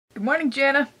Good morning,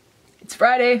 Jana. It's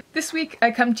Friday. This week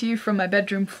I come to you from my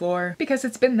bedroom floor because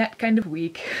it's been that kind of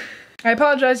week. I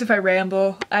apologize if I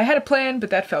ramble. I had a plan,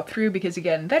 but that fell through because,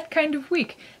 again, that kind of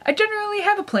week. I generally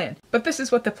have a plan, but this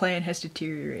is what the plan has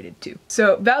deteriorated to.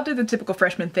 So Val did the typical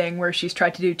freshman thing where she's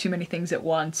tried to do too many things at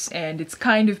once, and it's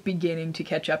kind of beginning to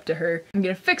catch up to her. I'm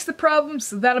gonna fix the problem,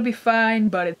 so that'll be fine,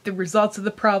 but the results of the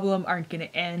problem aren't gonna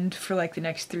end for like the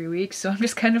next 3 weeks, so I'm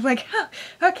just kind of like, huh,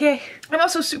 okay. I'm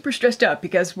also super stressed out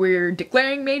because we're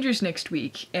declaring majors next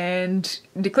week, and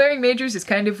declaring majors is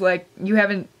kind of like, you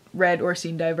haven't read or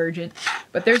seen Divergent,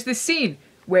 but there's this scene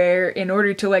where in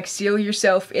order to like seal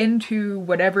yourself into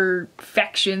whatever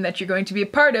faction that you're going to be a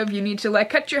part of, you need to like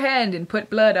cut your hand and put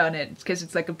blood on it because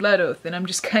it's like a blood oath, and I'm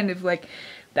just kind of like,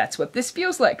 that's what this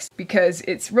feels like, because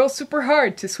it's real super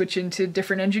hard to switch into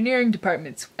different engineering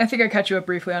departments. I think I caught you up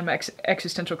briefly on my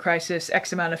existential crisis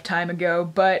X amount of time ago,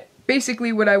 but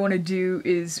basically what I want to do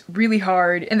is really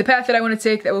hard, and the path that I want to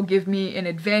take that will give me an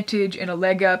advantage and a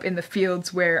leg up in the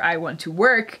fields where I want to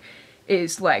work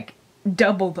is like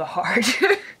double the hard.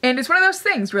 And it's one of those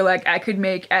things where like I could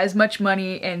make as much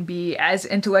money and be as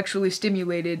intellectually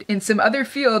stimulated in some other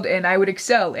field and I would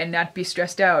excel and not be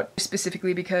stressed out,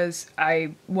 specifically because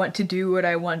I want to do what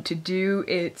I want to do.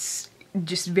 It's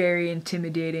just very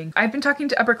intimidating. I've been talking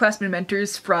to upperclassmen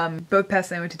mentors from both paths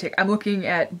that I went to take. I'm looking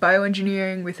at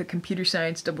bioengineering with a computer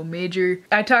science double major.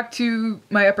 I talked to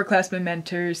my upperclassmen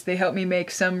mentors. They helped me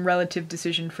make some relative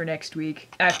decision for next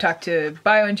week. I've talked to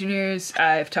bioengineers,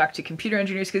 I've talked to computer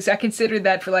engineers, because I considered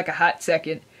that for like a hot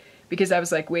second, because I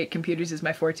was like, wait, computers is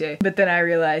my forte. But then I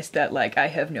realized that like I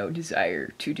have no desire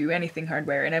to do anything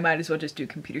hardware and I might as well just do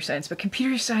computer science. But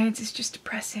computer science is just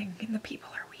depressing and the people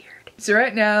are weird. So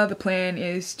right now the plan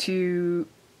is to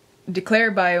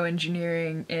declare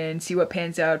bioengineering and see what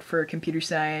pans out for computer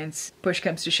science. Push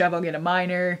comes to shove, I'll get a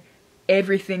minor.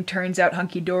 Everything turns out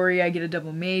hunky-dory, I get a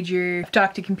double major. I've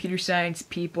talked to computer science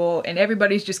people and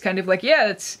everybody's just kind of like, yeah,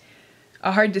 it's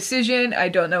a hard decision, I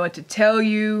don't know what to tell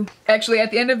you. Actually, at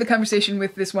the end of the conversation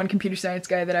with this one computer science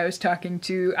guy that I was talking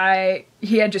to,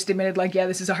 he had just admitted like, yeah,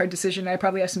 this is a hard decision, I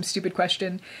probably asked some stupid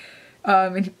question.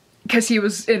 Because he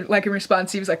was, in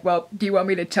response, he was like, well, do you want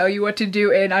me to tell you what to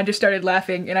do? And I just started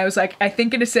laughing, and I was like, I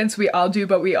think in a sense we all do,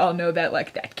 but we all know that,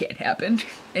 like, that can't happen.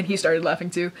 And he started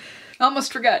laughing too.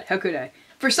 Almost forgot, how could I?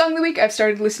 For Song of the Week, I've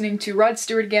started listening to Rod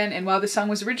Stewart again, and while the song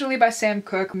was originally by Sam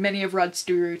Cooke, many of Rod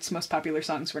Stewart's most popular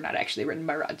songs were not actually written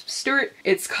by Rod Stewart.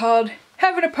 It's called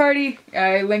Having a Party.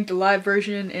 I linked a live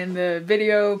version in the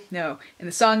in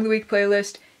the Song of the Week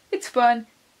playlist. It's fun.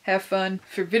 Have fun.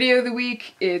 For Video of the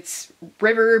Week, it's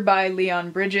River by Leon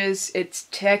Bridges. It's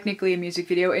technically a music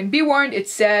video, and be warned,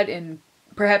 it's sad and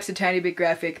perhaps a tiny bit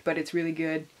graphic, but it's really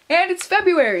good. And it's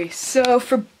February, so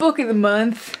for Book of the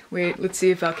Month, wait, let's see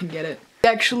if I can get it.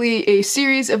 Actually, a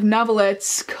series of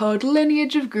novelettes called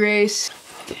Lineage of Grace.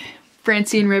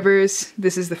 Francine Rivers.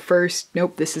 This is the first,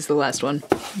 nope, this is the last one.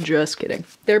 Just kidding.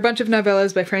 There are a bunch of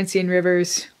novellas by Francine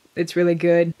Rivers. It's really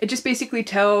good. It just basically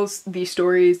tells the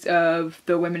stories of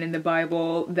the women in the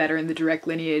Bible that are in the direct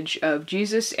lineage of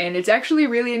Jesus, and it's actually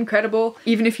really incredible.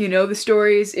 Even if you know the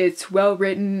stories, it's well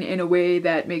written in a way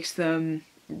that makes them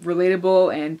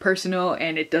relatable and personal,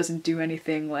 and it doesn't do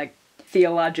anything like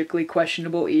theologically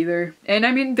questionable either. And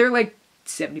I mean, they're like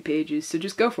 70 pages, so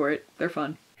just go for it. They're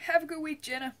fun. Have a good week,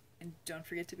 Jenna, and don't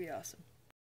forget to be awesome.